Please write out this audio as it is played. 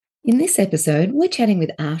In this episode, we're chatting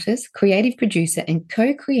with artist, creative producer, and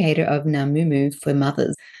co-creator of Namumu for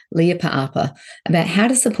Mothers, Leah Paapa, about how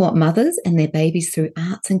to support mothers and their babies through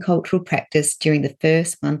arts and cultural practice during the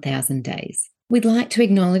first 1,000 days. We'd like to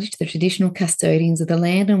acknowledge the traditional custodians of the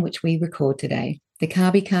land on which we record today, the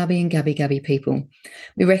Kabi Kabi and Gubbi Gubbi people.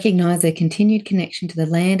 We recognise their continued connection to the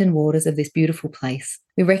land and waters of this beautiful place.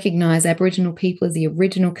 We recognise Aboriginal people as the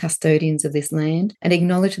original custodians of this land and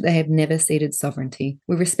acknowledge that they have never ceded sovereignty.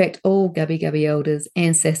 We respect all Gubbi Gubbi elders,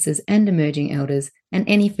 ancestors and emerging elders, and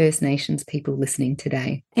any First Nations people listening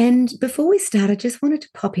today. And before we start, I just wanted to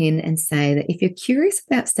pop in and say that if you're curious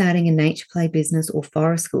about starting a nature play business or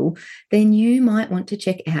forest school, then you might want to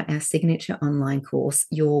check out our signature online course,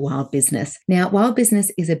 Your Wild Business. Now, Wild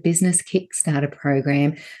Business is a business Kickstarter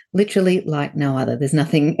program, literally like no other. There's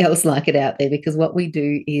nothing else like it out there because what we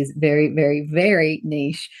do is very, very, very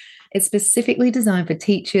niche. It's specifically designed for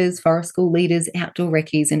teachers, forest school leaders, outdoor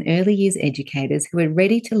reccees, and early years educators who are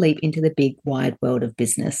ready to leap into the big, wide world of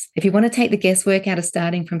business. If you want to take the guesswork out of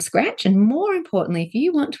starting from scratch, and more importantly, if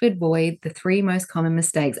you want to avoid the 3 most common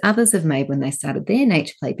mistakes others have made when they started their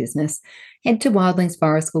nature play business, head to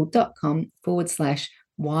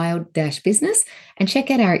wildlingsforestschool.com/wild-business and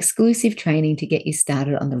check out our exclusive training to get you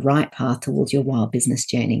started on the right path towards your wild business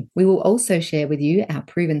journey. We will also share with you our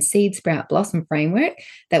proven seed sprout blossom framework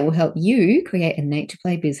that will help you create a nature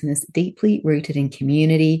play business deeply rooted in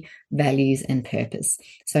community, values and purpose.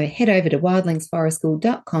 So head over to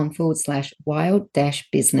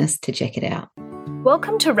wildlingsforestschool.com/wild-business to check it out.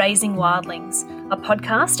 Welcome to Raising Wildlings, a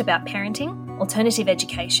podcast about parenting, alternative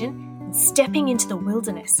education, stepping into the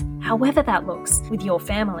wilderness, however that looks, with your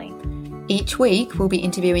family. Each week, we'll be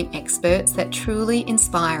interviewing experts that truly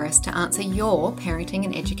inspire us to answer your parenting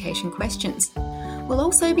and education questions. We'll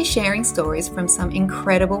also be sharing stories from some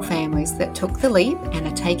incredible families that took the leap and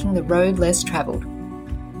are taking the road less travelled.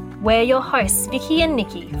 We're your hosts, Vicky and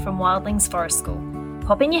Nikki from Wildlings Forest School.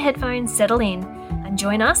 Pop in your headphones, settle in, and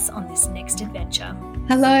join us on this next adventure.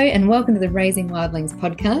 Hello and welcome to the Raising Wildlings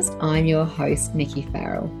podcast. I'm your host, Nikki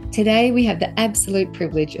Farrell. Today we have the absolute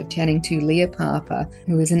privilege of chatting to Leah Paapa,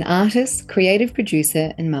 who is an artist, creative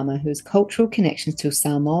producer and mama who has cultural connections to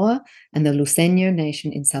Samoa and the Luiseño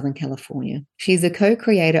Nation in Southern California. She is a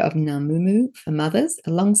co-creator of Namumu for Mothers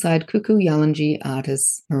alongside Kuku-Yalanji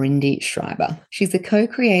artist Mirindi Schreiber. She's the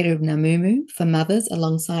co-creator of Namumu for Mothers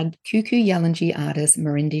alongside Kuku-Yalanji artist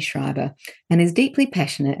Mirindi Schreiber and is deeply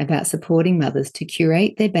passionate about supporting mothers to curate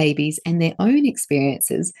their babies and their own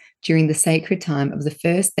experiences during the sacred time of the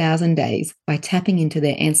first 1,000 days by tapping into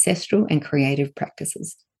their ancestral and creative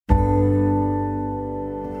practices.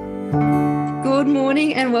 Good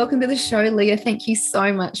morning and welcome to the show, Leah. Thank you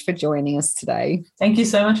so much for joining us today. Thank you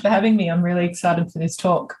so much for having me. I'm really excited for this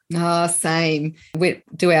talk. Oh, same. We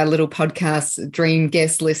do our little podcast dream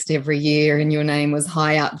guest list every year and your name was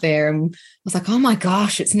high up there. And I was like, oh my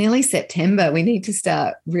gosh, it's nearly September. We need to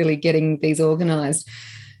start really getting these organised.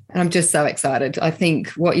 And I'm just so excited. I think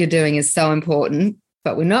what you're doing is so important,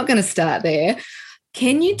 but we're not going to start there.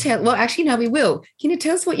 Can you tell, well, actually, no, we will. Can you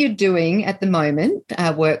tell us what you're doing at the moment,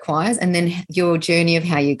 work-wise, and then your journey of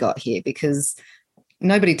how you got here? Because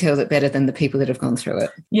nobody tells it better than the people that have gone through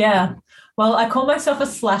it. Yeah. Well, I call myself a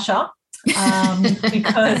slasher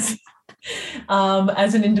because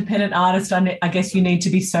as an independent artist, I guess you need to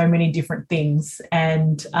be so many different things.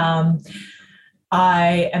 And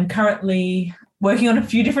I am currently working on a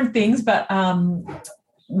few different things, but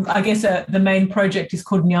I guess the main project is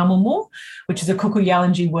called Nyamumu, which is a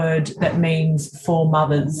Kuku-Yalanji word that means for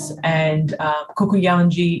mothers. And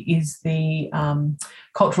Kuku-Yalanji is the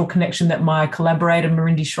cultural connection that my collaborator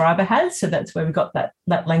Mirindi Schreiber has. So that's where we got that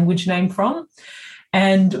language name from.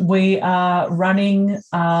 And we are running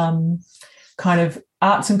kind of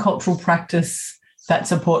arts and cultural practice that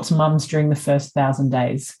supports mums during the first 1,000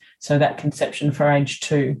 days. So that conception for age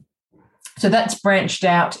 2. So that's branched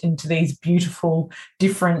out into these beautiful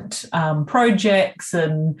different projects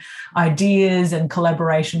and ideas and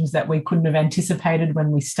collaborations that we couldn't have anticipated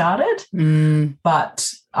when we started. But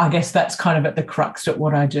I guess that's kind of at the crux of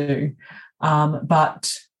what I do.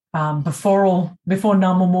 But before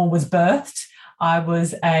Namumu was birthed, I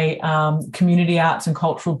was a community arts and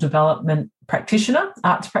cultural development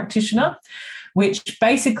arts practitioner, which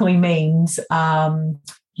basically means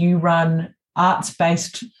you run arts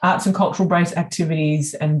and cultural-based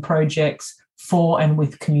activities and projects for and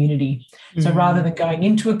with community. So rather than going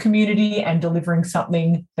into a community and delivering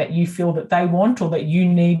something that you feel that they want or that you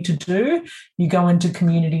need to do, you go into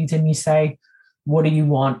communities and you say, what do you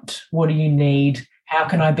want? What do you need? How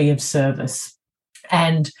can I be of service?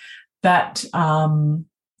 And that, so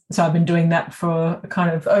I've been doing that for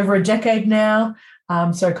kind of over a decade now.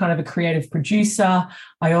 So kind of a creative producer.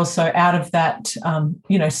 I also, out of that,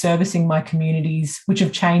 servicing my communities, which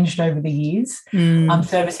have changed over the years.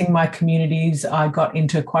 Servicing my communities, I got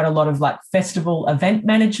into quite a lot of like festival event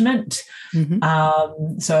management.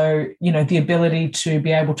 So, the ability to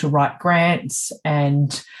be able to write grants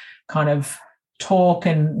and kind of talk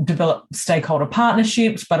and develop stakeholder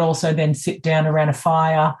partnerships, but also then sit down around a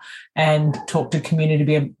fire and talk to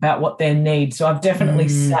community about what their needs. So I've definitely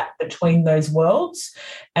sat between those worlds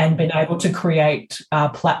and been able to create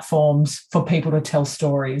platforms for people to tell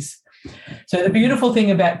stories. So the beautiful thing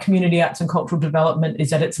about community arts and cultural development is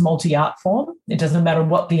that it's multi-art form. It doesn't matter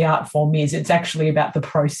what the art form is. It's actually about the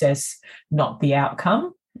process, not the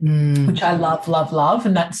outcome, which I love, love, love.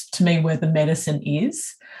 And that's, to me, where the medicine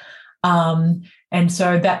is. And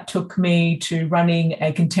so that took me to running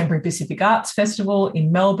a contemporary Pacific Arts Festival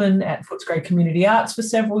in Melbourne at Footscray Community Arts for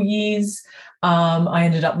several years. I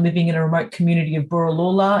ended up living in a remote community of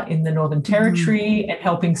Burralula in the Northern Territory and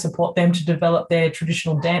helping support them to develop their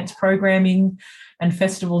traditional dance programming and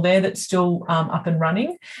festival there that's still up and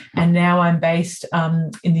running. And now I'm based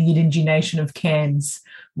in the Yidinji Nation of Cairns,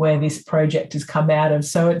 where this project has come out of.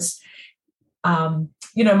 So it's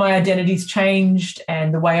my identity's changed,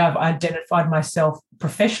 and the way I've identified myself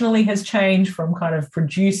professionally has changed from kind of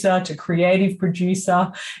producer to creative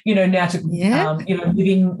producer, now to,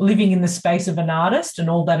 living in the space of an artist and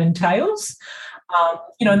all that entails,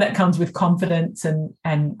 and that comes with confidence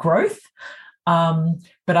and growth.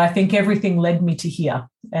 But I think everything led me to here.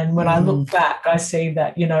 And when I look back, I see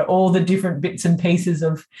that, all the different bits and pieces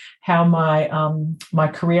of how my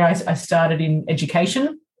career, I started in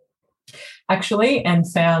education, actually,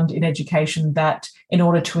 and found in education that in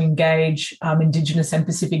order to engage Indigenous and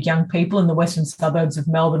Pacific young people in the western suburbs of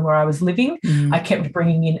Melbourne where I was living, I kept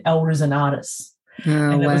bringing in elders and artists.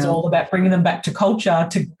 And it was all about bringing them back to culture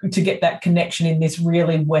to get that connection in this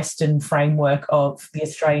really Western framework of the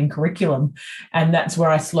Australian curriculum. And that's where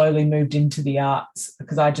I slowly moved into the arts,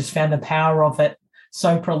 because I just found the power of it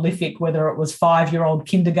so prolific, whether it was 5-year-old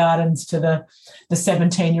kindergartens to the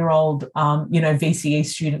 17-year-old, VCE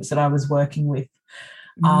students that I was working with.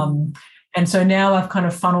 And so now I've kind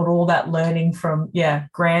of funneled all that learning from,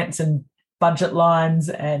 grants and budget lines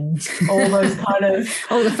and all those kind of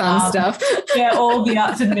all the fun stuff. All the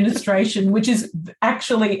arts administration, which is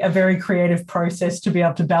actually a very creative process to be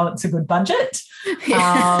able to balance a good budget.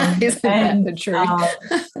 Isn't that the truth?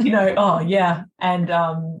 And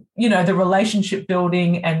the relationship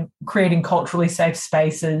building and creating culturally safe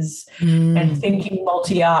spaces and thinking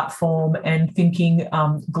multi-art form and thinking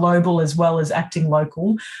global as well as acting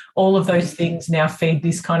local. All of those things now feed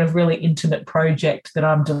this kind of really intimate project that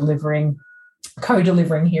I'm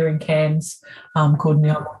co-delivering here in Cairns, called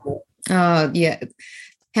Nyamungu. Oh, yeah.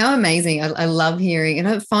 How amazing. I love hearing, and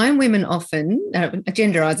I find women often,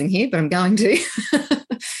 genderising here, but I'm going to,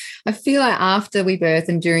 I feel like after we birth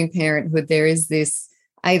and during parenthood, there is this,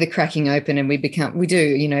 the cracking open, and we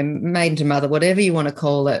do, maiden to mother, whatever you want to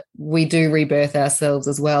call it, we do rebirth ourselves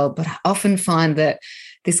as well. But I often find that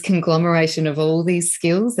this conglomeration of all these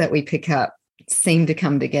skills that we pick up seem to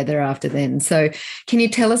come together after then. So can you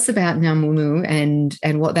tell us about Nyamungu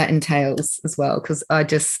and what that entails as well? Because I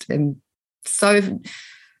just am so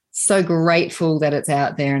grateful that it's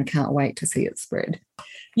out there and can't wait to see it spread.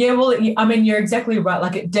 Yeah, well, I mean, you're exactly right.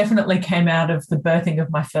 Like, it definitely came out of the birthing of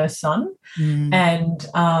my first son. And,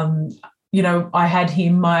 I had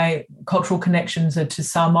him, my cultural connections are to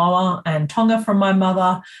Samoa and Tonga from my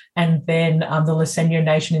mother, and then the Luiseño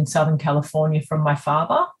Nation in Southern California from my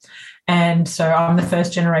father. And so I'm the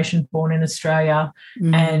first generation born in Australia.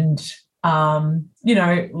 And,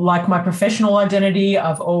 like my professional identity,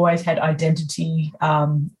 I've always had identity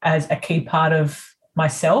as a key part of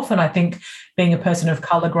myself. And I think being a person of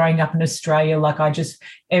colour growing up in Australia, like, I just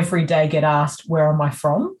every day get asked, where am I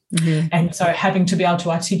from? And so having to be able to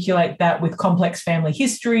articulate that with complex family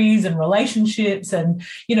histories and relationships and,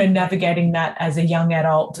 navigating that as a young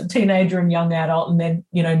adult, a teenager and young adult, and then,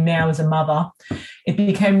 now as a mother, it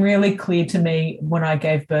became really clear to me when I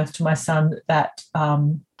gave birth to my son that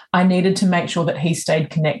I needed to make sure that he stayed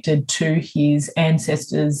connected to his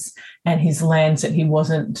ancestors and his lands that he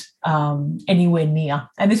wasn't anywhere near.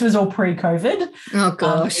 And this was all pre-COVID. Oh,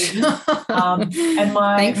 gosh. And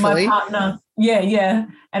my partner,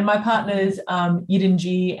 and my partner's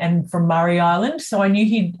Yidinji and from Murray Island, so I knew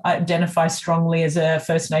he'd identify strongly as a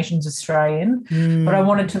First Nations Australian, but I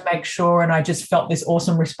wanted to make sure, and I just felt this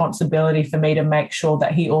awesome responsibility for me to make sure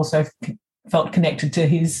that he also felt connected to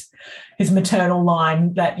his maternal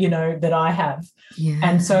line that, that I have. Yeah.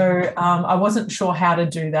 And so I wasn't sure how to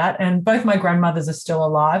do that. And both my grandmothers are still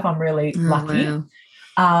alive. I'm really lucky. Wow.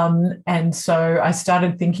 And so I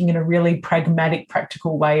started thinking in a really pragmatic,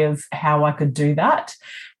 practical way of how I could do that.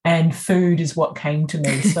 And food is what came to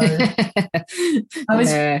me. So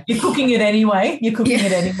you're cooking it anyway.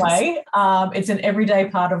 It's an everyday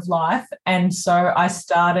part of life. And so I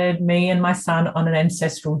started me and my son on an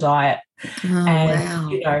ancestral diet.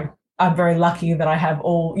 Wow. I'm very lucky that I have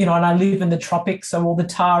all, and I live in the tropics, so all the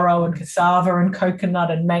taro and cassava and coconut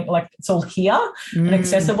and mango, like it's all here and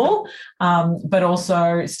accessible. But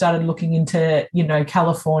also started looking into,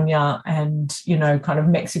 California and, kind of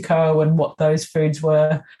Mexico and what those foods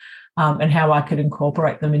were, and how I could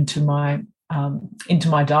incorporate them into my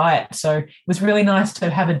diet. So it was really nice to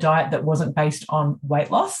have a diet that wasn't based on weight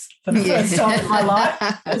loss for the first time in my life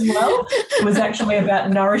as well. It was actually about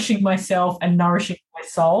nourishing myself and nourishing my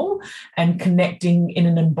soul and connecting in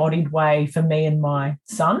an embodied way for me and my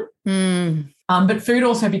son. But food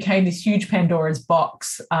also became this huge Pandora's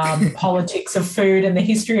box, the politics of food and the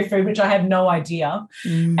history of food, which I had no idea.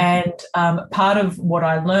 And part of what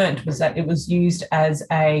I learned was that it was used as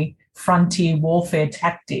a frontier warfare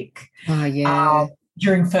tactic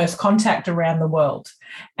during first contact around the world.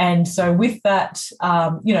 And so with that,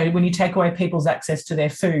 when you take away people's access to their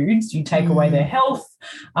foods, you take away their health.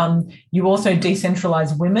 You also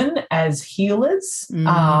decentralize women as healers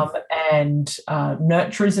and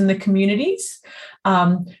nurturers in the communities.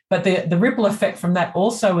 But the ripple effect from that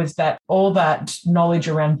also is that all that knowledge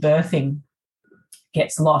around birthing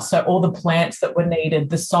gets lost. So all the plants that were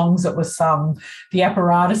needed, the songs that were sung, the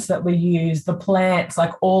apparatus that were used, the plants,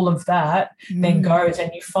 like all of that then goes, and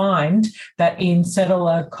you find that in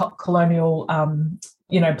settler colonial,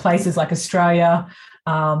 places like Australia,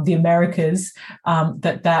 the Americas,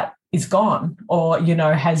 that is gone or,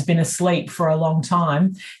 has been asleep for a long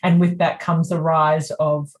time. And with that comes the rise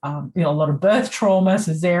of, a lot of birth trauma,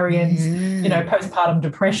 cesareans, postpartum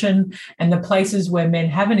depression, and the places where men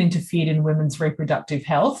haven't interfered in women's reproductive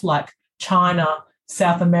health, like China,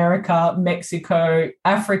 South America, Mexico,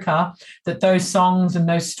 Africa, that those songs and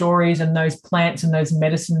those stories and those plants and those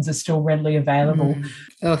medicines are still readily available.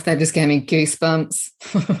 Oh, that just gave me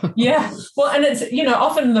goosebumps. Yeah. Well, and it's,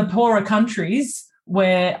 often in the poorer countries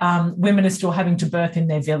where women are still having to birth in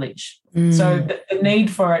their village. So the need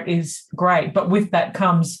for it is great. But with that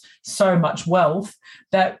comes so much wealth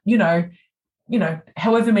that,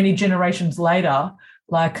 however many generations later,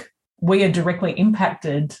 like we are directly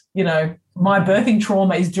impacted, my birthing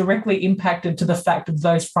trauma is directly impacted to the fact of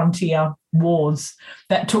those frontier wars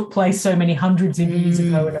that took place so many hundreds of years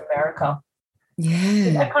ago in America.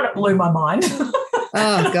 Yeah. That kind of blew my mind.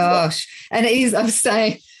 Oh, gosh. And it is, I'm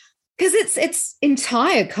saying, because it's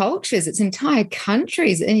entire cultures, it's entire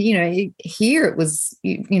countries. And, here it was,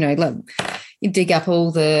 like you dig up all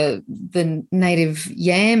the native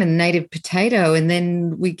yam and native potato, and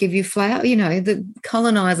then we give you flour. The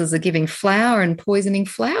colonizers are giving flour and poisoning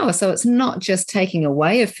flour. So it's not just taking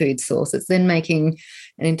away a food source, it's then making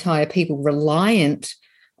an entire people reliant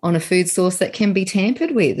on a food source that can be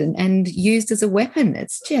tampered with and used as a weapon.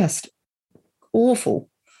 It's just awful.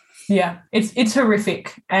 Yeah, it's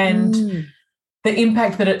horrific. And the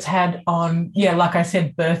impact that it's had on, like I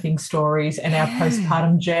said, birthing stories and our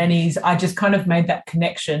postpartum journeys, I just kind of made that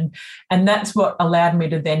connection. And that's what allowed me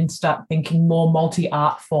to then start thinking more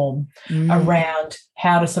multi-art form around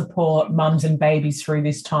how to support mums and babies through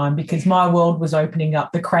this time, because my world was opening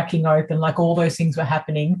up, the cracking open, like all those things were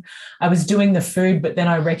happening. I was doing the food, but then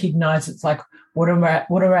I recognized it's like, what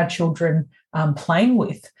are our children playing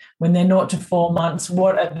with when they're 0 to 4 months?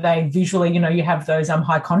 What are they visually? You have those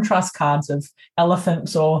high contrast cards of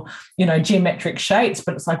elephants or, geometric shapes,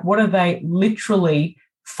 but it's like, what are they literally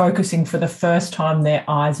focusing for the first time their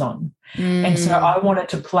eyes on? And so I wanted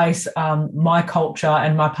to place my culture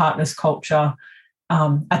and my partner's culture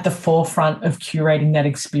at the forefront of curating that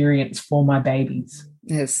experience for my babies.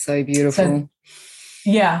 That's so beautiful.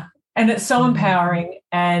 So, and it's so empowering.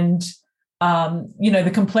 And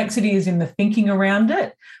the complexity is in the thinking around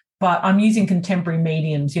it, but I'm using contemporary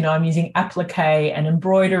mediums. I'm using applique and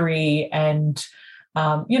embroidery and,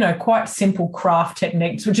 quite simple craft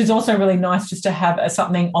techniques, which is also really nice just to have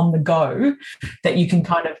something on the go that you can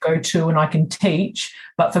kind of go to and I can teach,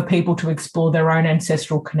 but for people to explore their own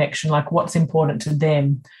ancestral connection, like what's important to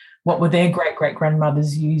them, what were their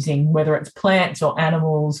great-great-grandmothers using, whether it's plants or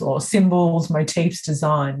animals or symbols, motifs,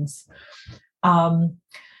 designs.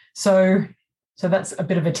 So that's a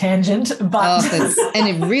bit of a tangent, but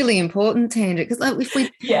and a really important tangent, because if we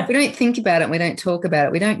don't think about it, we don't talk about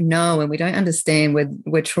it, we don't know, and we don't understand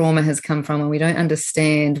where trauma has come from, and we don't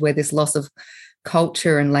understand where this loss of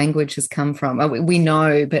culture and language has come from. We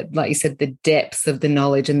know, but like you said, the depths of the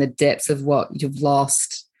knowledge and the depths of what you've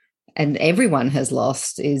lost and everyone has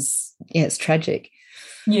lost is, it's tragic.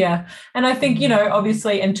 Yeah. And I think,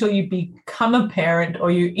 obviously until you become a parent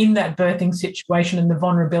or you're in that birthing situation and the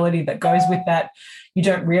vulnerability that goes with that, you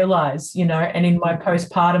don't realize, and in my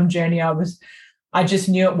postpartum journey, I just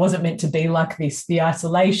knew it wasn't meant to be like this, the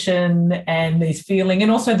isolation and this feeling,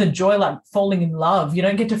 and also the joy, like falling in love. You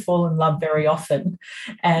don't get to fall in love very often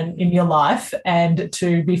and in your life, and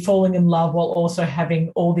to be falling in love while also having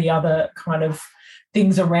all the other kind of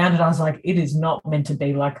things around it. I was like, it is not meant to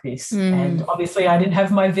be like this. And obviously I didn't have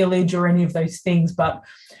my village or any of those things, but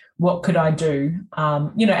what could I do?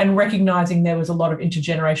 And recognizing there was a lot of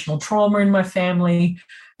intergenerational trauma in my family,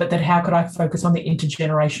 but that how could I focus on the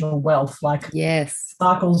intergenerational wealth? Like, yes,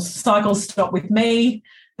 cycles stop with me.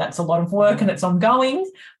 That's a lot of work and it's ongoing.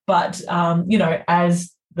 But,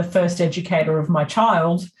 as the first educator of my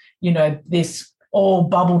child, this all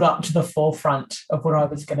bubbled up to the forefront of what I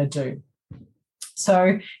was going to do.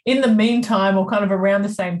 So in the meantime, or kind of around the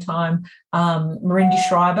same time, Marindi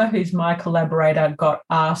Schreiber, who's my collaborator, got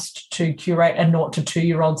asked to curate a 0 to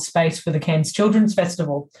 2-year-old space for the Cairns Children's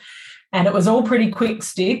Festival. And it was all pretty quick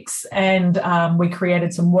sticks, and we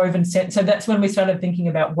created some woven so that's when we started thinking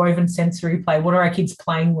about woven sensory play. What are our kids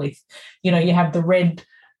playing with? You have the red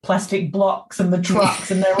plastic blocks and the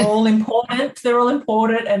trucks, and they're all important. They're all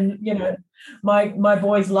important, and my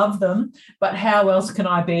boys love them. But how else can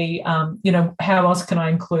I be? How else can I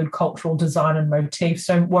include cultural design and motifs?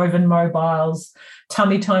 So woven mobiles,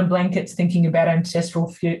 tummy time blankets, thinking about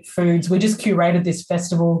ancestral foods. We just curated this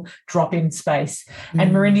festival drop-in space.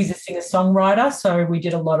 And Marindi's a singer-songwriter, so we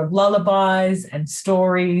did a lot of lullabies and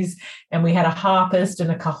stories, and we had a harpist and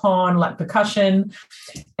a cajon, like percussion,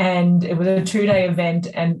 and it was a 2-day event.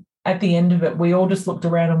 And at the end of it, we all just looked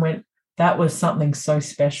around and went, that was something so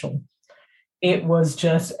special. It was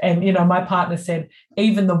just, and, my partner said,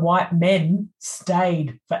 even the white men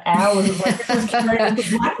stayed for hours. Like, it was curated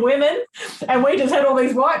for black women, and we just had all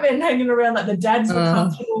these white men hanging around. Like, the dads were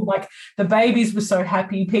comfortable, like the babies were so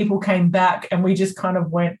happy. People came back, and we just kind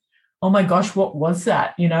of went, oh my gosh, what was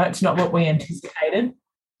that? It's not what we anticipated.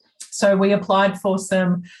 So we applied for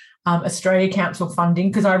some Australia Council funding,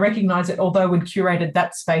 because I recognise that although we'd curated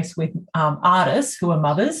that space with artists who are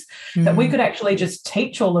mothers, that we could actually just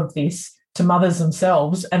teach all of this to mothers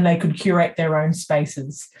themselves, and they could curate their own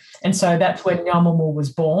spaces. And so that's when Nyamumu was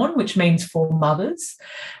born, which means for mothers.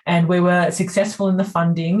 And we were successful in the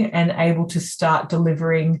funding and able to start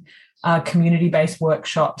delivering community-based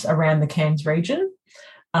workshops around the Cairns region.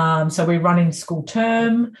 So we run in school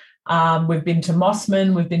term. We've been to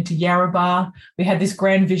Mossman, we've been to Yarrabah. We had this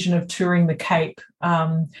grand vision of touring the Cape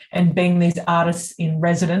and being these artists in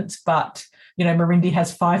residence, but Marindi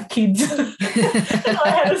has 5 kids. And I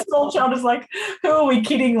had a small child. I was like, who are we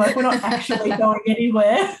kidding? Like, we're not actually going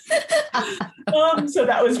anywhere. So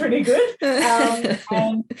that was pretty good.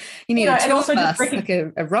 And, you need a tour bus, like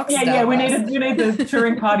a rock star. Yeah, we need the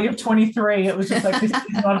touring party of 23. It was just like, this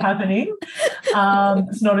is not happening.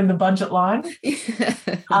 It's not in the budget line.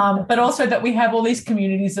 But also that we have all these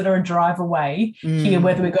communities that are a drive away here,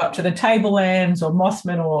 whether we go up to the Tablelands or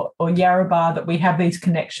Mossman or Yarrabah, that we have these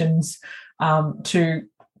connections to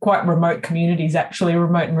quite remote communities, actually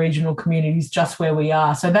remote and regional communities, just where we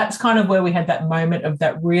are. So that's kind of where we had that moment of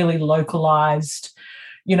that really localised,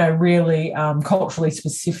 really culturally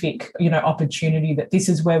specific, opportunity, that this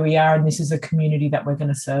is where we are and this is a community that we're going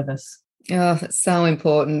to service. Oh, it's so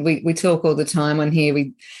important. We talk all the time on here.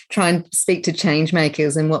 We try and speak to change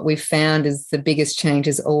makers, and what we've found is the biggest change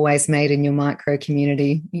is always made in your micro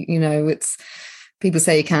community. It's people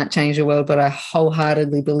say you can't change the world, but I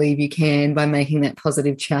wholeheartedly believe you can by making that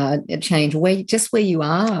positive change where you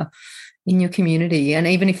are in your community. And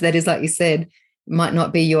even if that is, like you said, might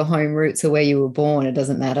not be your home roots or where you were born, it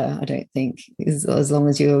doesn't matter, I don't think, as long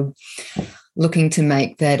as you're looking to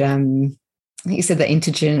make that, I think you said, the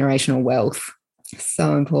intergenerational wealth.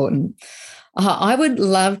 So important. I would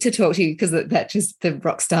love to talk to you, because that just, the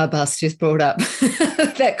Rockstar bus just brought up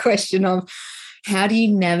that question of, how do you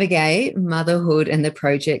navigate motherhood and the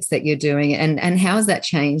projects that you're doing, and how has that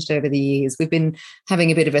changed over the years? We've been having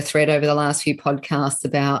a bit of a thread over the last few podcasts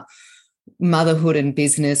about motherhood and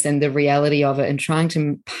business and the reality of it, and trying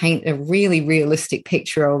to paint a really realistic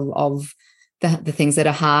picture of the things that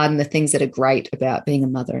are hard and the things that are great about being a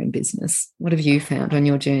mother in business. What have you found on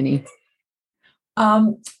your journey?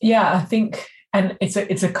 I think and it's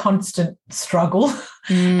a constant struggle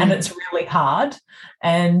and it's really hard.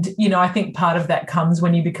 And, I think part of that comes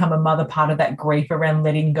when you become a mother, part of that grief around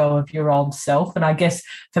letting go of your old self. And I guess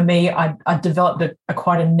for me, I developed a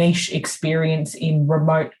quite a niche experience in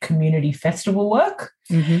remote community festival work.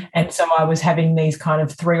 Mm-hmm. And so I was having these kind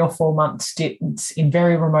of 3 or 4 month stints in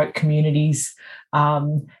very remote communities.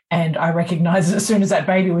 And I recognized as soon as that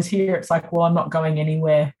baby was here, it's like, well, I'm not going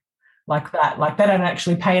anywhere like that. Like, they don't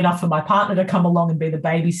actually pay enough for my partner to come along and be the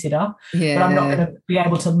babysitter. Yeah. But I'm not going to be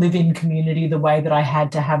able to live in community the way that I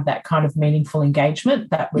had to have that kind of meaningful engagement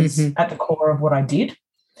that was at the core of what I did.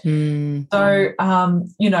 Mm-hmm. So,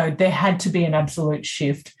 there had to be an absolute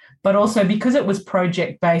shift. But also because it was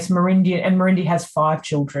project-based, Merindy has 5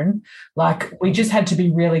 children, like, we just had to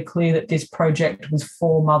be really clear that this project was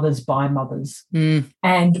for mothers by mothers.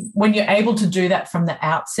 And when you're able to do that from the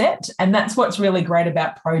outset, and that's what's really great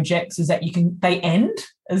about projects, is that they end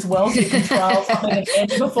as well. So you can trial something and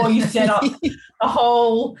end before you set up the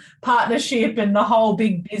whole partnership and the whole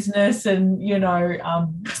big business and,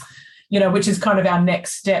 which is kind of our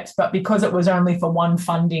next steps. But because it was only for one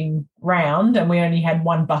funding round and we only had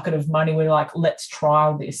one bucket of money, we were like, let's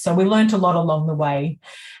trial this. So we learned a lot along the way.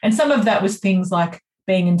 And some of that was things like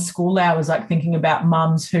being in school hours, like thinking about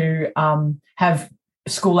mums who have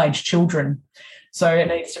school-age children. So it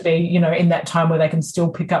needs to be, in that time where they can still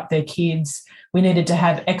pick up their kids. We needed to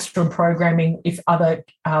have extra programming if other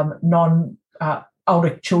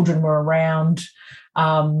older children were around.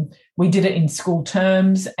 We did it in school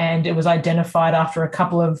terms, and it was identified after a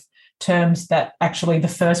couple of terms that actually the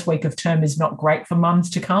first week of term is not great for mums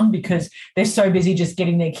to come because they're so busy just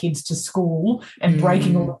getting their kids to school and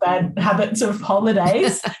breaking all the bad habits of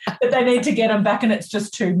holidays that they need to get them back, and it's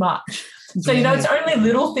just too much. So, it's only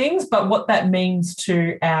little things, but what that means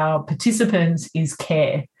to our participants is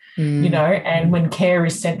care. And when care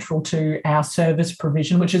is central to our service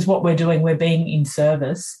provision, which is what we're doing, we're being in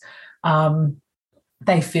service,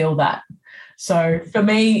 they feel that. So for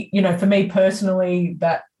me personally,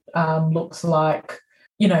 that looks like,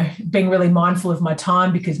 being really mindful of my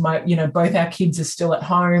time because both our kids are still at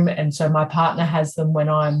home. And so my partner has them when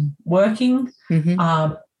I'm working.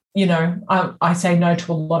 I say no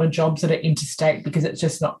to a lot of jobs that are interstate because it's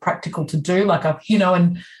just not practical to do. Like,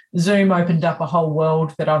 and Zoom opened up a whole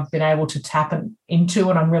world that I've been able to tap into,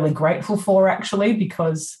 and I'm really grateful for, actually,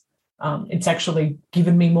 because it's actually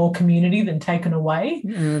given me more community than taken away.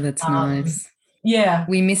 Oh, that's nice. Yeah.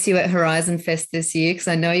 We miss you at Horizon Fest this year because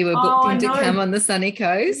I know you were booked in to come on the sunny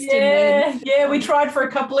coast. Yeah, we tried for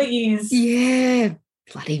a couple of years. Yeah,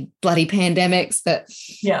 bloody pandemics, but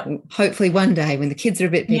hopefully one day when the kids are a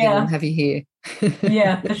bit bigger, we'll have you here.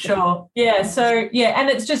 Yeah, for sure. Yeah, so, and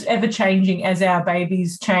it's just ever-changing as our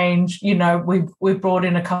babies change. We've brought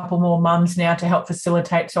in a couple more mums now to help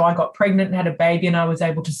facilitate. So I got pregnant and had a baby and I was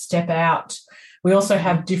able to step out. We also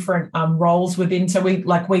have different roles within. So we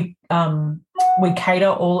cater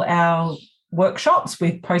all our workshops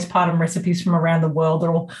with postpartum recipes from around the world.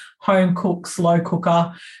 They're all home cook, slow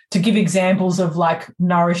cooker, to give examples of like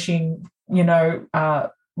nourishing,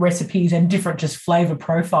 recipes and different just flavour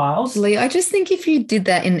profiles. Lee, I just think if you did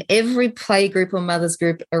that in every play group or mothers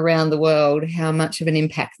group around the world, how much of an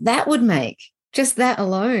impact that would make, just that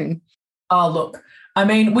alone. Oh, look, I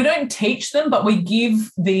mean, we don't teach them, but we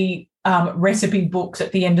give the recipe books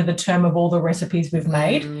at the end of the term of all the recipes we've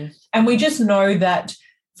made. And we just know that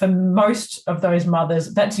for most of those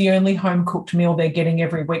mothers, that's the only home-cooked meal they're getting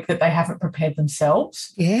every week that they haven't prepared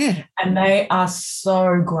themselves. Yeah. And they are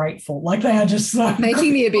so grateful. Like, they are just so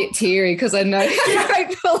making me a bit teary because I know how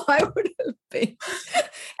grateful I would have been.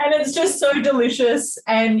 And it's just so delicious.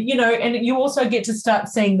 And, and you also get to start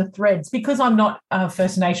seeing the threads. Because I'm not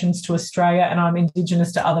First Nations to Australia and I'm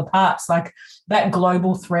Indigenous to other parts, like that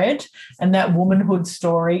global thread and that womanhood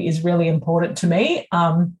story is really important to me.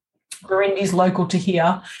 Merindy's local to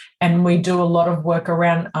here, and we do a lot of work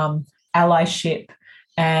around allyship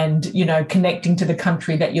and, connecting to the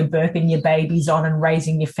country that you're birthing your babies on and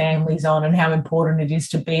raising your families on, and how important it is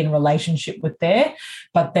to be in relationship with there.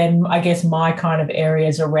 But then I guess my kind of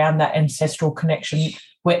areas around that ancestral connection,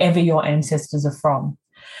 wherever your ancestors are from.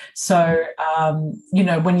 So,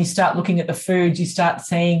 when you start looking at the foods, you start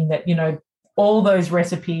seeing that, all those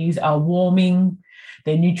recipes are warming,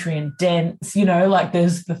 they're nutrient dense, like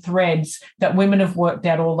there's the threads that women have worked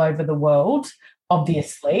out all over the world,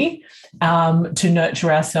 obviously, to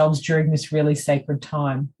nurture ourselves during this really sacred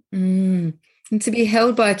time. And to be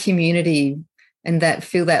held by a community and that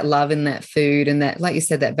feel that love in that food and that, like you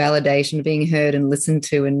said, that validation of being heard and listened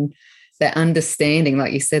to, and that understanding,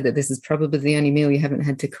 like you said, that this is probably the only meal you haven't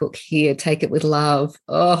had to cook here. Take it with love.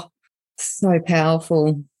 Oh, so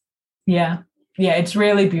powerful. Yeah. Yeah, it's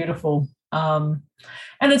really beautiful.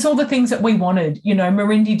 And it's all the things that we wanted. You know,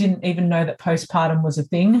 Mirindi didn't even know that postpartum was a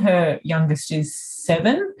thing. Her youngest is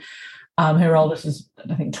 7. Her oldest is,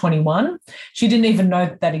 I think, 21. She didn't even know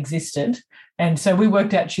that that existed. And so we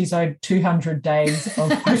worked out she's owed 200 days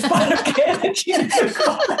of postpartum care that she's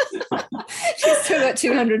got. She's still got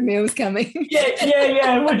 200 meals coming.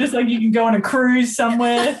 Yeah. We're just like, you can go on a cruise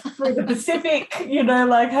somewhere through the Pacific, you know,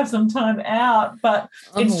 like have some time out. But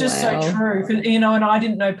it's just so true. You know, and I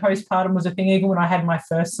didn't know postpartum was a thing even when I had my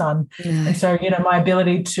first son. And so, you know, my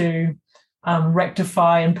ability to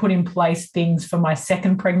rectify and put in place things for my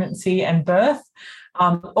second pregnancy and birth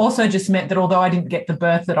also just meant that although I didn't get the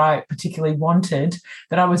birth that I particularly wanted,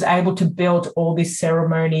 that I was able to build all this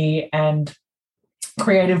ceremony and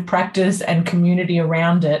creative practice and community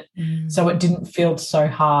around it, so it didn't feel so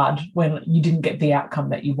hard when you didn't get the outcome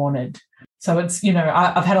that you wanted. So it's, you know,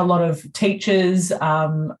 I've had a lot of teachers,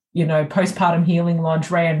 you know, Postpartum Healing Lodge,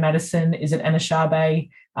 Rayanne Madison is an Anishinaabe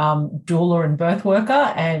doula and birth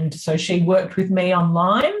worker, and so she worked with me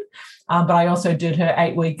online, but I also did her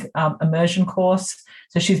 8-week immersion course.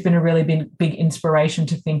 So she's been a really big inspiration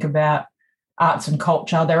to think about arts and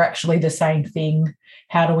culture. They're actually the same thing.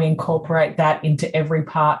 How do we incorporate that into every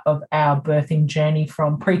part of our birthing journey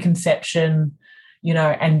from preconception, you know,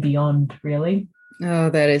 and beyond, really? Oh,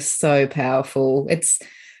 that is so powerful. It's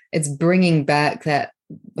bringing back that,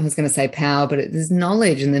 I was going to say power, but there's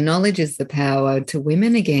knowledge, and the knowledge is the power to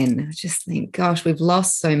women again. I just think, gosh, we've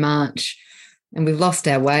lost so much and we've lost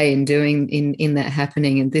our way in doing in that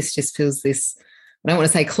happening. And this just feels this, I don't want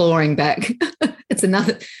to say clawing back. It's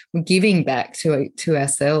another giving back to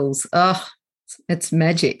ourselves. Oh, it's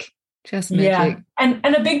magic. Just magic. Yeah.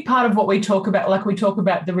 And a big part of what we talk about, like we talk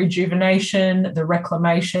about the rejuvenation, the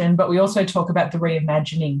reclamation, but we also talk about the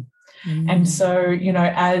reimagining. And so, you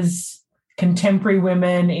know, as contemporary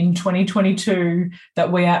women in 2022,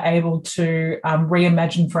 that we are able to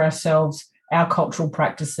reimagine for ourselves our cultural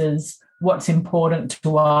practices, what's important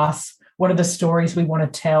to us, what are the stories we want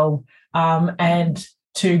to tell, and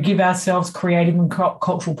to give ourselves creative and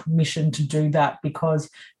cultural permission to do that, because,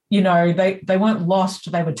 you know, they weren't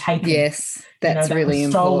lost, they were taken. Yes, that's, you know, really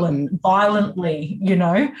stolen important. Violently, you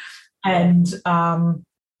know, and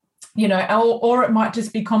you know, or it might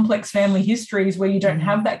just be complex family histories where you don't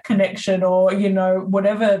have that connection, or, you know,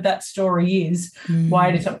 whatever that story is, why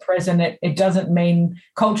it isn't present. It doesn't mean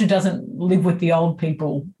culture doesn't live with the old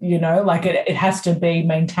people, you know, like it has to be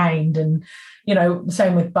maintained. And, you know,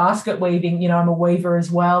 same with basket weaving, you know, I'm a weaver as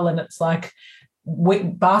well. And it's like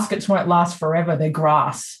baskets won't last forever. They're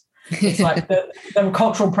grass. It's like the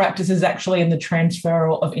cultural practice is actually in the transfer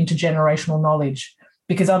of intergenerational knowledge,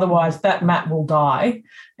 because otherwise that mat will die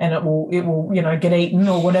and it will, you know, get eaten,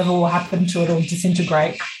 or whatever will happen to it, it'll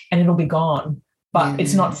disintegrate and it'll be gone. But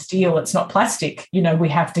it's not steel, it's not plastic. You know, we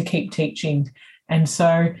have to keep teaching. And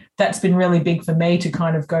so that's been really big for me to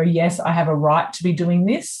kind of go, yes, I have a right to be doing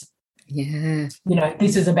this. Yeah. You know,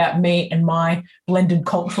 this is about me and my blended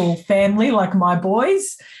cultural family, like my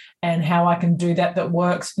boys, and how I can do that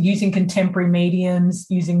works using contemporary mediums,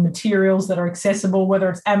 using materials that are accessible, whether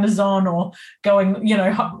it's Amazon or going, you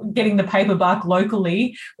know, getting the paperback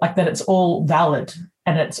locally, like that it's all valid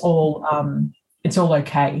and it's all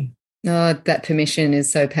okay. Oh, that permission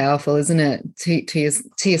is so powerful, isn't it?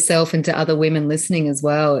 To yourself and to other women listening as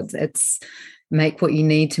well. It's make what you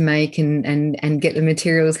need to make and get the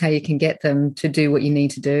materials how you can get them to do what you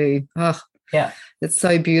need to do. Oh, yeah. That's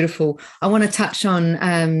so beautiful. I want to touch on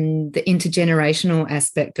the intergenerational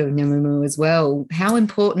aspect of Namumu as well. How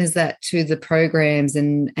important is that to the programs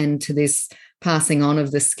and to this passing on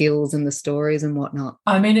of the skills and the stories and whatnot?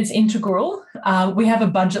 I mean, it's integral. We have a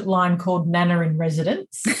budget line called Nana in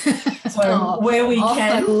Residence. So where we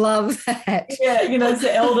can. I love that. Yeah, you know, it's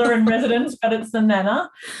the elder in residence, but it's the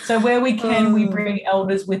Nana. So where we can, we bring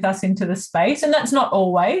elders with us into the space. And that's not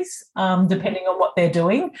always, depending on what they're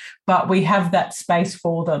doing, but we have that space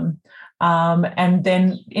for them. And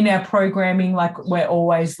then in our programming, like we're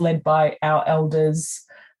always led by our elders.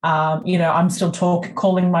 You know, I'm still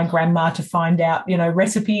calling my grandma to find out, you know,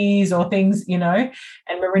 recipes or things, you know,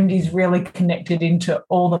 and Mirindi's really connected into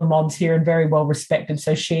all the mods here and very well respected.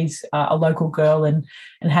 So she's a local girl and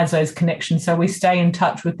has those connections. So we stay in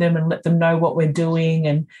touch with them and let them know what we're doing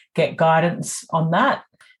and get guidance on that.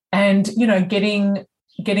 And, you know, getting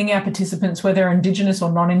our participants, whether Indigenous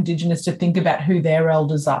or non-Indigenous, to think about who their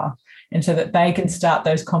elders are. And so that they can start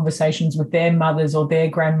those conversations with their mothers or their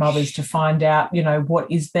grandmothers to find out, you know,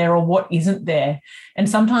 what is there or what isn't there. And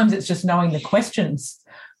sometimes it's just knowing the questions.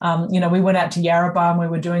 You know, we went out to Yarrabah and we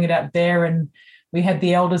were doing it out there and we had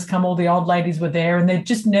the elders come, all the old ladies were there and they'd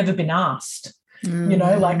just never been asked, you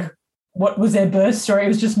know, like, what was their birth story. It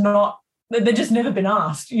was just not, they'd just never been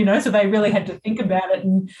asked, so they really had to think about it.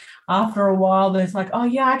 And after a while, there's like, oh,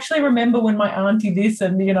 yeah, I actually remember when my auntie this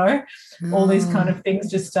and, all these kind of things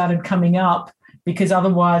just started coming up because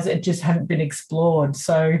otherwise it just hadn't been explored.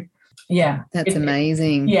 So, yeah. That's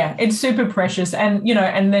amazing. It's super precious. And,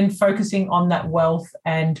 and then focusing on that wealth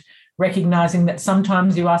and recognizing that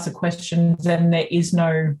sometimes you ask a question and there is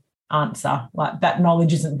no answer, like that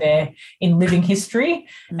knowledge isn't there in living history,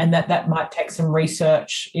 and that might take some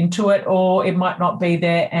research into it, or it might not be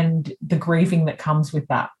there, and the grieving that comes with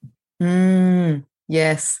that.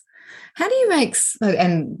 Yes. How do you make,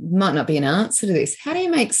 and might not be an answer to this, how do you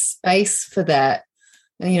make space for that,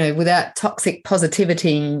 without toxic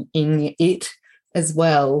positivity in it as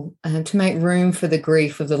well, to make room for the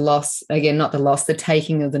grief of the loss, again, not the loss, the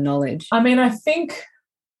taking of the knowledge? I mean,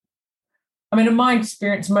 in my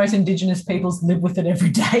experience, most Indigenous peoples live with it every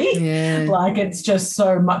day. Yeah. Like, it's just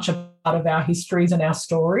so much a part of our histories and our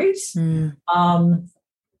stories.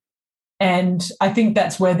 And I think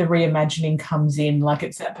that's where the reimagining comes in. Like,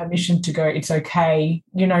 it's that permission to go, it's okay.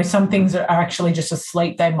 Some things are actually just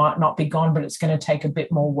asleep. They might not be gone, but it's going to take a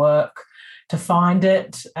bit more work to find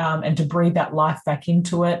it, and to breathe that life back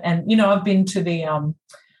into it. And, I've been to the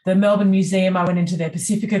Melbourne Museum. I went into their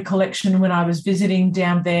Pacifica collection when I was visiting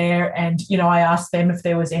down there, and, I asked them if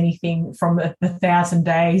there was anything from the 1,000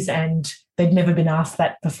 Days, and they'd never been asked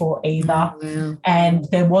that before either. Wow. And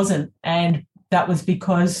there wasn't. And that was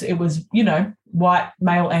because it was, white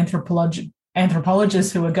male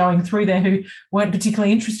anthropologists who were going through there who weren't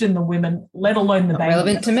particularly interested in the women, let alone the babies.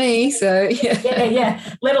 Relevant to me, so yeah.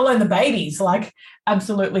 Let alone the babies, like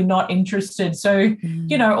absolutely not interested. So,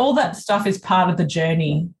 all that stuff is part of the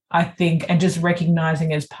journey, I think, and just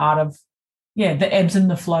recognizing as part of, the ebbs and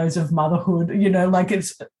the flows of motherhood, like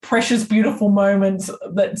it's precious, beautiful moments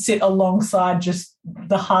that sit alongside just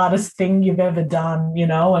the hardest thing you've ever done,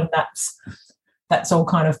 and that's all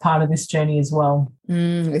kind of part of this journey as well.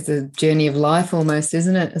 It's a journey of life almost,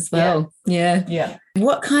 isn't it, as well? Yeah.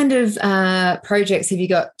 What kind of projects have you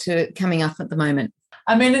got coming up at the moment?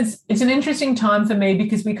 I mean, it's an interesting time for me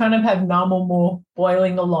because we kind of have Ngā Momo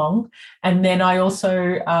boiling along, and then I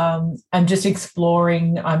also am just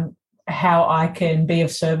exploring how I can be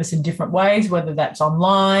of service in different ways, whether that's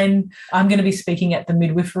online. I'm going to be speaking at the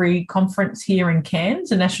Midwifery Conference here in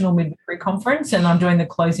Cairns, a National Midwifery Conference, and I'm doing the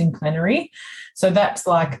closing plenary. So that's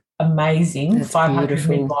like amazing. That's 500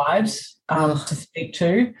 beautiful. Midwives to speak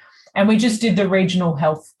to. And we just did the Regional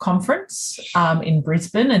Health Conference in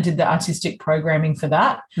Brisbane and did the artistic programming for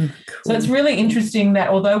that. Cool. So it's really interesting that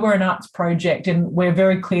although we're an arts project and we're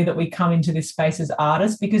very clear that we come into this space as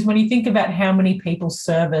artists, because when you think about how many people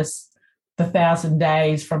service the 1,000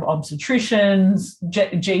 Days, from obstetricians,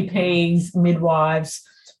 GPs, midwives,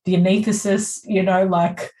 the anaesthetists,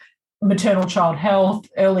 like maternal child health,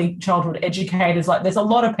 early childhood educators, like there's a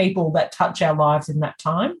lot of people that touch our lives in that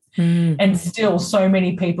time. And still so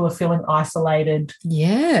many people are feeling isolated.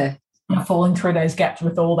 Yeah. Falling through those gaps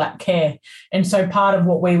with all that care. And so part of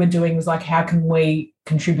what we were doing was like, how can we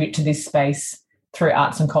contribute to this space through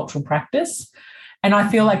arts and cultural practice? And I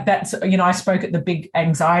feel like that's, I spoke at the big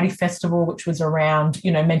anxiety festival, which was around,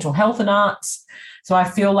 mental health and arts. So I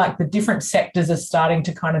feel like the different sectors are starting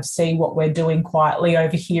to kind of see what we're doing quietly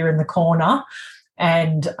over here in the corner,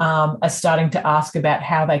 and are starting to ask about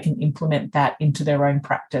how they can implement that into their own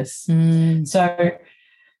practice. So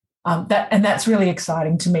that's really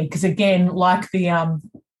exciting to me because, again, like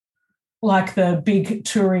the big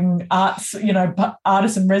touring arts,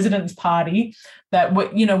 artists and residents party, that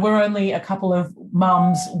we're only a couple of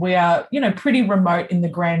mums. We are, pretty remote in the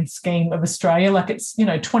grand scheme of Australia. Like it's,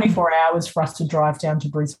 24 hours for us to drive down to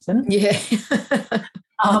Brisbane. Yeah.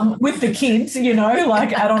 With the kids,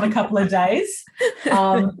 like add on a couple of days.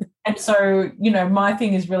 And so, my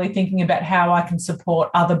thing is really thinking about how I can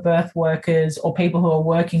support other birth workers or people who are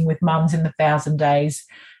working with mums in the 1,000 Days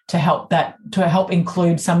to help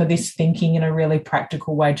include some of this thinking in a really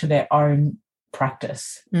practical way to their own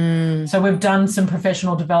practice. So we've done some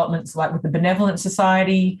professional developments like with the Benevolent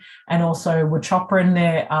Society and also with Chopra and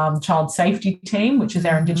their child safety team, which is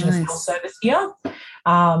our Indigenous health service here.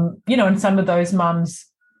 And some of those mums,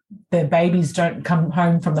 their babies don't come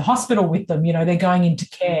home from the hospital with them, they're going into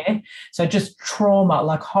care. So just trauma,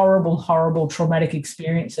 like horrible traumatic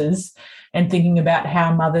experiences, and thinking about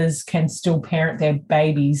how mothers can still parent their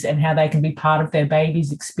babies and how they can be part of their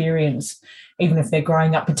baby's experience, even if they're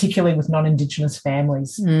growing up, particularly with non-Indigenous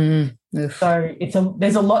families. So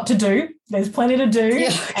there's a lot to do. There's plenty to do.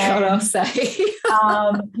 Yeah, I'll say.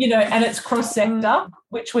 And it's cross-sector,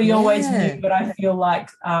 which we always knew, but I feel like,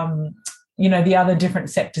 the other different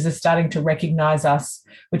sectors are starting to recognise us,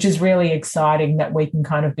 which is really exciting that we can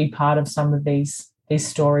kind of be part of some of these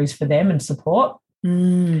stories for them and support.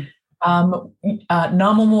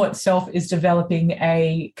 Ngāmomo itself is developing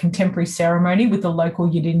a contemporary ceremony with the local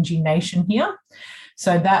Yidinji nation here.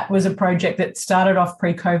 So that was a project that started off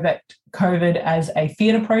pre-COVID as a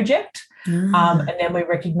theatre project. And then we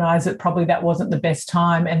recognised that probably that wasn't the best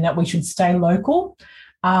time and that we should stay local.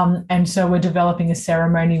 And so we're developing a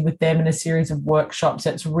ceremony with them and a series of workshops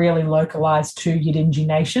that's really localised to Yidinji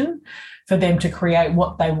nation for them to create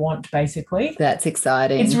what they want, basically. That's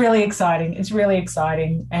exciting. It's really exciting. It's really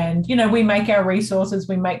exciting. And, we make our resources.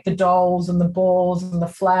 We make the dolls and the balls and the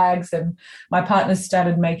flags. And my partner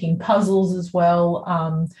started making puzzles as well,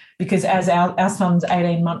 because as our son's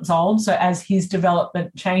 18 months old, so as his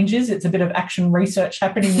development changes, it's a bit of action research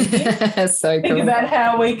happening with him. So cool. Think about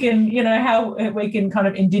how we can, how we can kind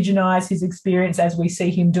of indigenize his experience as we see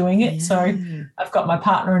him doing it. Yeah. So I've got my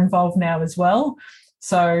partner involved now as well.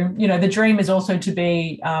 So, the dream is also to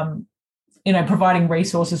be, providing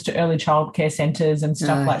resources to early childcare centres and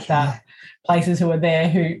stuff like that, places who are there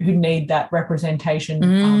who need that representation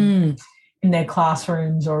in their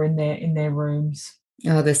classrooms or in their rooms.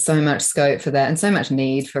 Oh, there's so much scope for that and so much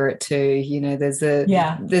need for it too.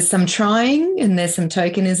 There's some trying and there's some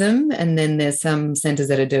tokenism, and then there's some centres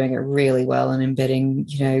that are doing it really well and embedding,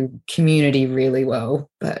 community really well.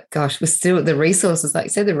 But gosh, we're still, the resources, like you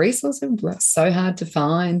said, the resources are so hard to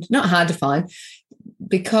find. Not hard to find,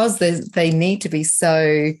 because they need to be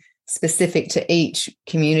so specific to each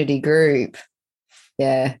community group.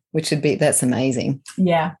 Yeah, that's amazing.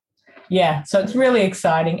 Yeah. Yeah, so it's really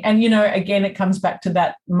exciting. And, again, it comes back to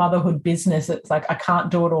that motherhood business. It's like I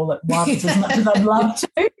can't do it all at once as much as I'd love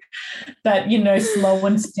to. But, slow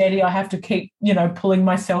and steady, I have to keep, pulling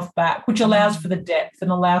myself back, which allows for the depth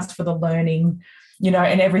and allows for the learning, and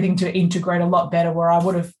everything to integrate a lot better, where I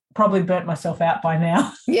would have probably burnt myself out by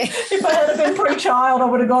now. Yeah. If I had been pre-child, I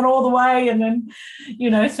would have gone all the way. And then,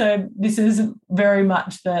 so this is very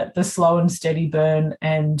much the slow and steady burn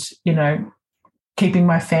and, keeping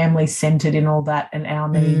my family centred in all that and our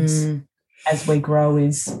needs as we grow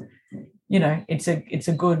is, it's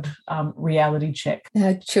a good reality check.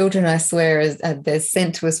 Children, I swear, they're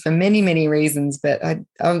sent to us for many, many reasons, but I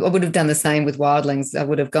would have done the same with wildlings. I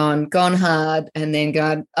would have gone hard and then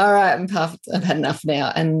gone, all right, I'm puffed, I've had enough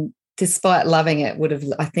now. And despite loving it,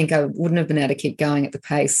 I think I wouldn't have been able to keep going at the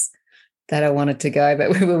pace that I wanted to go.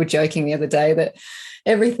 But we were joking the other day that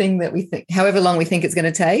everything that we think, however long we think it's going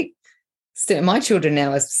to take, still, my children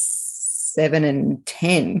now are 7 and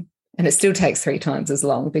 10, and it still takes 3 times as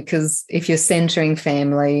long, because if you're centering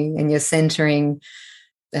family and you're centering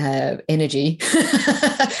energy,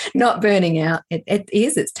 not burning out,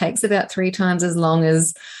 it takes about 3 times as long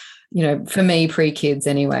as, for me, pre-kids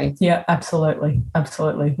anyway. Yeah, absolutely.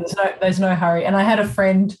 There's no hurry. And I had a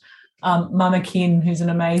friend, Mama Kin, who's an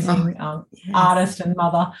amazing artist and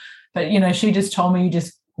mother, but she just told me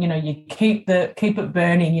you keep it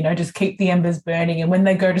burning, just keep the embers burning. And when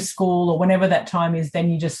they go to school or whenever that time is, then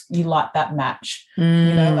you light that match,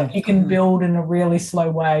 like you can build in a really slow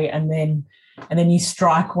way and then you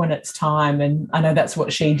strike when it's time. And I know that's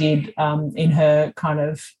what she did in her kind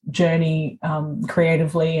of journey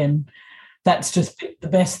creatively. And that's just the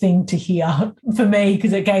best thing to hear for me,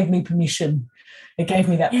 because it gave me permission. It gave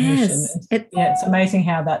me that permission. It's amazing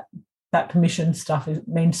how that permission stuff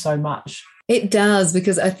means so much. It does,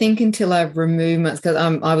 because I think until I remove because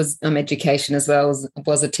I'm education as well,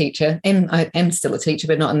 was a teacher, and I am still a teacher,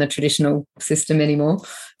 but not in the traditional system anymore.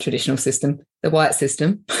 Traditional system, the white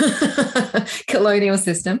system, colonial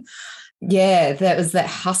system. Yeah, that was that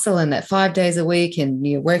hustle and that 5 days a week and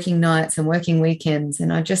working nights and working weekends.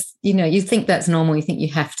 And I just, you think that's normal. You think you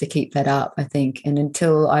have to keep that up, I think. And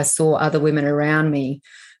until I saw other women around me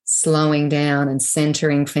slowing down and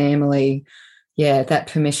centering family, yeah, that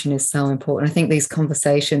permission is so important. I think these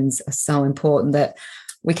conversations are so important, that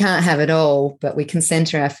we can't have it all, but we can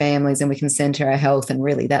center our families and we can center our health. And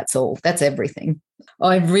really, that's all. That's everything.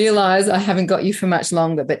 I realise I haven't got you for much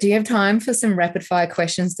longer, but do you have time for some rapid fire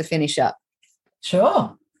questions to finish up?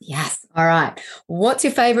 Sure. Yes. All right. What's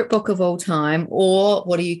your favourite book of all time, or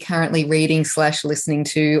what are you currently reading / listening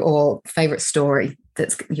to, or favourite story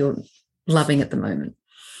you're loving at the moment?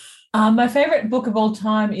 My favourite book of all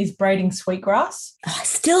time is Braiding Sweetgrass. Oh, I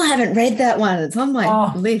still haven't read that one. It's on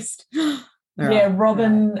my list. Yeah,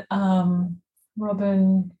 Robin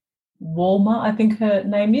Walmer, I think her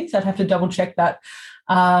name is. I'd have to double check that.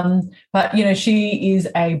 But, she is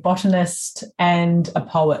a botanist and a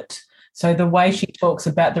poet. So the way she talks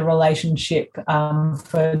about the relationship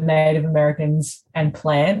for Native Americans and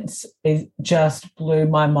plants is just blew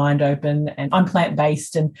my mind open. And I'm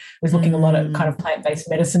plant-based and was looking a lot at kind of plant-based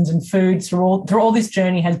medicines and foods through all this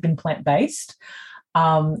journey has been plant-based.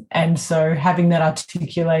 And so having that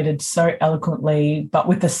articulated so eloquently, but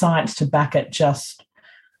with the science to back it, just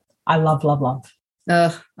I love, love, love.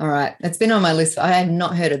 Oh, all right. It's been on my list. I have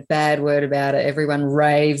not heard a bad word about it. Everyone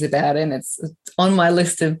raves about it. And it's on my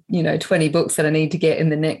list of, 20 books that I need to get in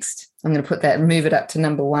the next. I'm going to put that and move it up to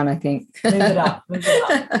number 1, I think. Move it up.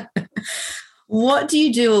 What do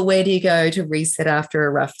you do or where do you go to reset after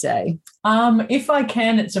a rough day? If I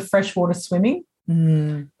can, it's a freshwater swimming.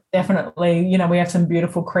 Definitely. We have some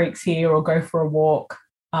beautiful creeks here, or go for a walk.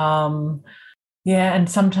 Yeah, and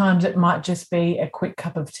sometimes it might just be a quick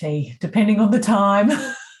cup of tea, depending on the time,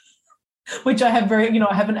 which I have I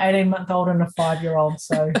have an 18-month-old and a 5-year-old.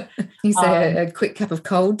 So you say a quick cup of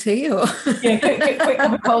cold tea, or yeah, quick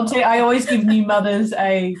cup of cold tea. I always give new mothers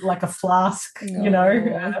a flask,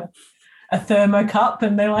 a thermo cup,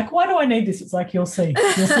 and they're like, "Why do I need this?" It's like, you'll see.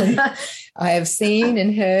 I have seen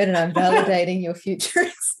and heard, and I'm validating your future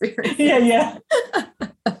experience. Yeah.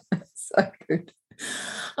 So good.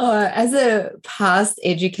 As a past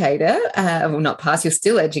educator, not past, you're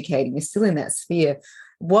still educating, you're still in that sphere.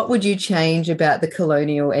 What would you change about the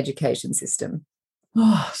colonial education system?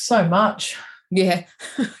 Oh, so much. Yeah.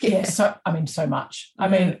 Yeah. So much. I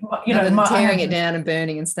mean, tearing it down and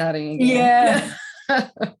burning and starting again. Yeah.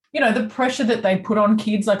 The pressure that they put on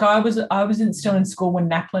kids. Like I was still in school when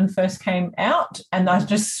NAPLAN first came out, and I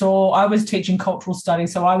was teaching cultural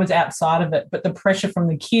studies, so I was outside of it. But the pressure from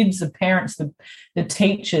the kids, the parents, the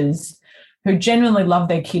teachers, who genuinely loved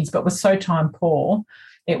their kids but were so time poor,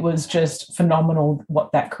 it was just phenomenal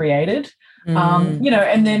what that created.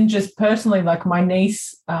 And then just personally, like my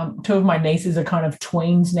niece, 2 of my nieces are kind of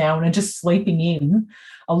tweens now and are just sleeping in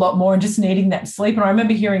a lot more and just needing that sleep. And I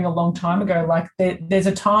remember hearing a long time ago, like there's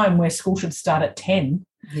a time where school should start at 10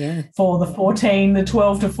 for the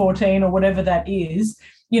 12 to 14 or whatever that is,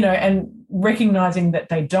 and recognizing that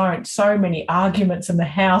they don't. So many arguments in the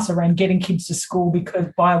house around getting kids to school because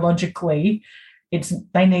biologically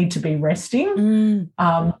they need to be resting.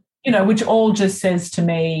 Which all just says to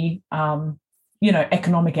me,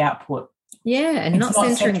 economic output. Yeah, and not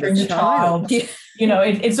centering the child. Yeah.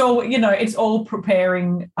 It's all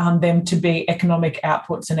preparing them to be economic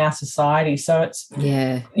outputs in our society. So it's,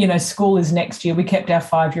 school is next year. We kept our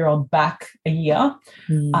 5-year-old back a year.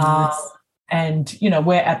 And,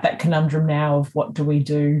 we're at that conundrum now of what do we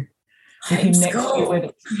do with him next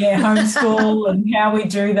year? Homeschool and how we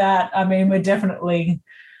do that. I mean, we're definitely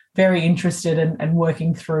very interested in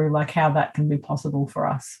working through like how that can be possible for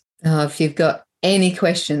us. Oh, if you've got any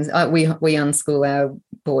questions, we unschool our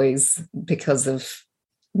boys because of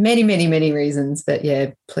many, many, many reasons. But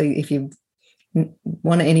yeah, please, if you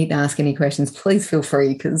want to ask any questions, please feel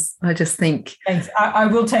free, because I just think. Thanks. I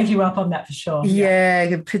will take you up on that for sure.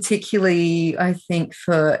 Yeah, particularly I think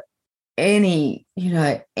for anyone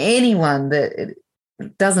that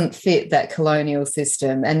doesn't fit that colonial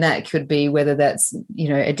system, and that could be whether that's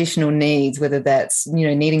additional needs, whether that's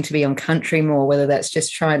needing to be on country more, whether that's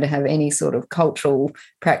just trying to have any sort of cultural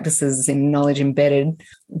practices and knowledge embedded.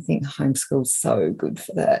 I think homeschool's so good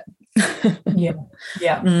for that.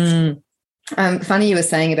 Funny you were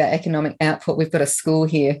saying about economic output. We've got a school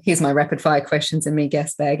here. Here's my rapid fire questions and me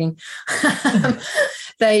gas bagging.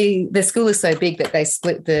 The school is so big that they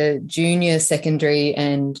split the junior, secondary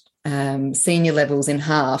and senior levels in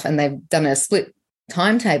half, and they've done a split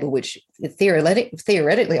timetable, which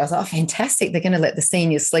theoretically I was like, oh, fantastic, they're going to let the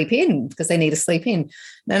seniors sleep in because they need to sleep in.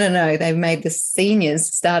 No, they've made the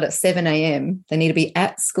seniors start at 7 a.m. They need to be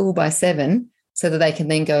at school by 7 so that they can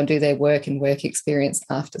then go and do their work and work experience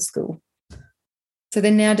after school. So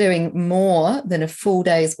they're now doing more than a full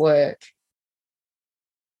day's work.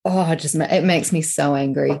 Oh, it makes me so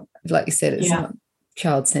angry. Like you said, it's not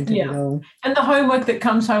child-centered at all. And the homework that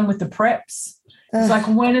comes home with the preps. It's like,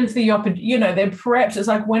 when is the they're preps. It's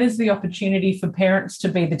like, when is the opportunity for parents to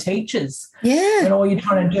be the teachers? Yeah. And all you're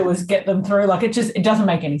trying to do is get them through. Like, it doesn't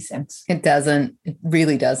make any sense. It doesn't. It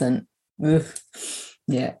really doesn't. Ugh.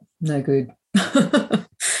 Yeah, no good.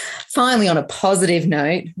 Finally, on a positive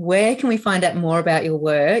note, where can we find out more about your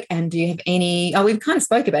work? And do you have any, we've kind of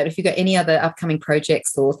spoke about it. If you've got any other upcoming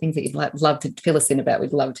projects or things that you'd love to fill us in about,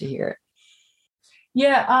 we'd love to hear it.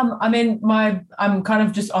 Yeah, I'm kind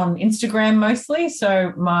of just on Instagram mostly.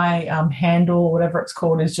 So my handle, whatever it's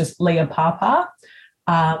called, is just Leah Papa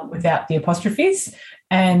without the apostrophes.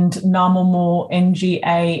 And Ngāmumu,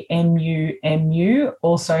 Ngamumu,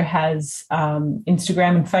 also has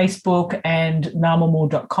Instagram and Facebook and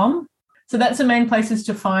ngāmumu.com. So that's the main places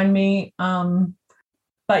to find me.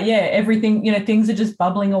 But yeah, everything, things are just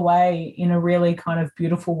bubbling away in a really kind of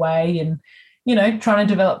beautiful way, and, trying to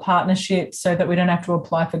develop partnerships so that we don't have to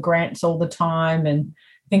apply for grants all the time and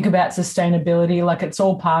think about sustainability. Like, it's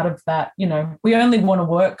all part of that. We only want to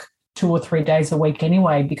work 2 or 3 days a week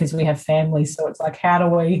anyway because we have families. So it's like, how do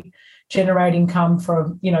we generate income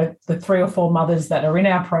from, the 3 or 4 mothers that are in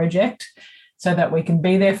our project so that we can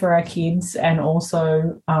be there for our kids and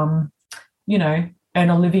also, earn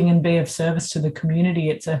a living and be of service to the community.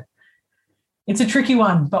 It's a tricky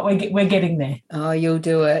one, but we're getting there. Oh, you'll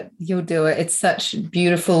do it. You'll do it. It's such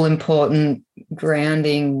beautiful, important,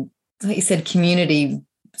 grounding, like you said, community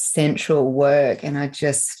central work. And I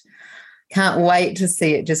just can't wait to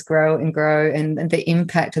see it just grow and grow. And the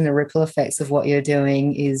impact and the ripple effects of what you're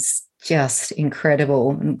doing is just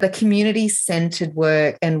incredible. The community-centered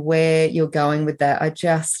work and where you're going with that,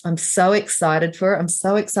 I'm so excited for it. I'm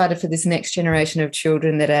so excited for this next generation of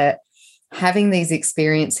children that are having these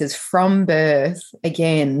experiences from birth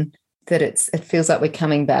again, that it feels like we're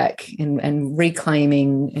coming back and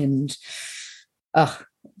reclaiming, and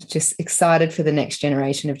just excited for the next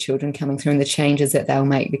generation of children coming through and the changes that they'll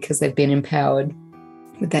make because they've been empowered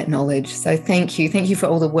with that knowledge. So thank you. Thank you for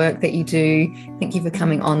all the work that you do. Thank you for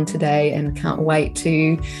coming on today, and can't wait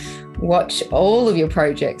to watch all of your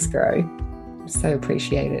projects grow. So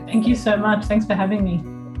appreciate it. Thank you so much. Thanks for having me.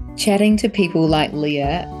 Chatting to people like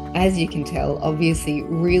Leah, as you can tell, obviously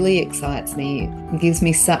really excites me. It gives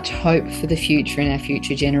me such hope for the future and our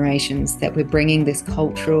future generations that we're bringing this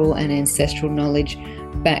cultural and ancestral knowledge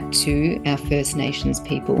back to our First Nations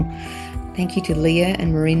people. Thank you to Leah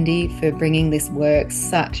and Mirindi for bringing this work,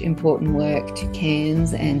 such important work, to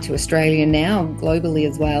Cairns and to Australia now, globally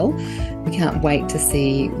as well. We can't wait to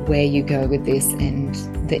see where you go with this and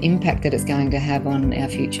the impact that it's going to have on our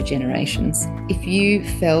future generations. If you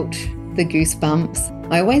felt the goosebumps,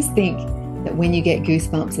 I always think that when you get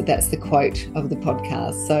goosebumps, that's the quote of the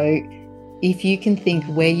podcast. So if you can think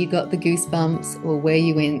where you got the goosebumps or where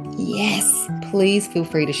you went, yes, please feel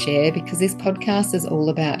free to share, because this podcast is all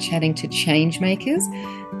about chatting to change makers,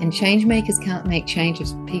 and change makers can't make change if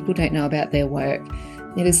people don't know about their work.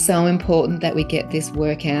 It is so important that we get this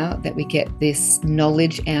work out, that we get this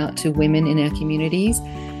knowledge out to women in our communities.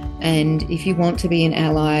 And if you want to be an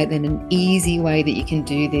ally, then an easy way that you can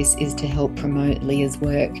do this is to help promote Leah's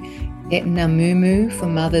work. Get Namumu for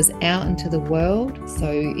mothers out into the world.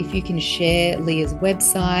 So if you can share Leah's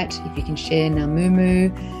website, if you can share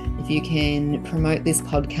Namumu, if you can promote this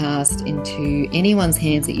podcast into anyone's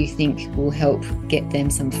hands that you think will help get them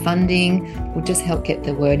some funding, or just help get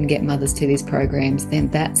the word and get mothers to these programs, then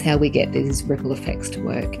that's how we get these ripple effects to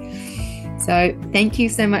work. So thank you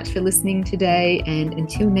so much for listening today, and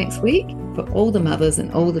until next week, for all the mothers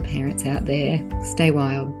and all the parents out there, stay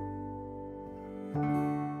wild.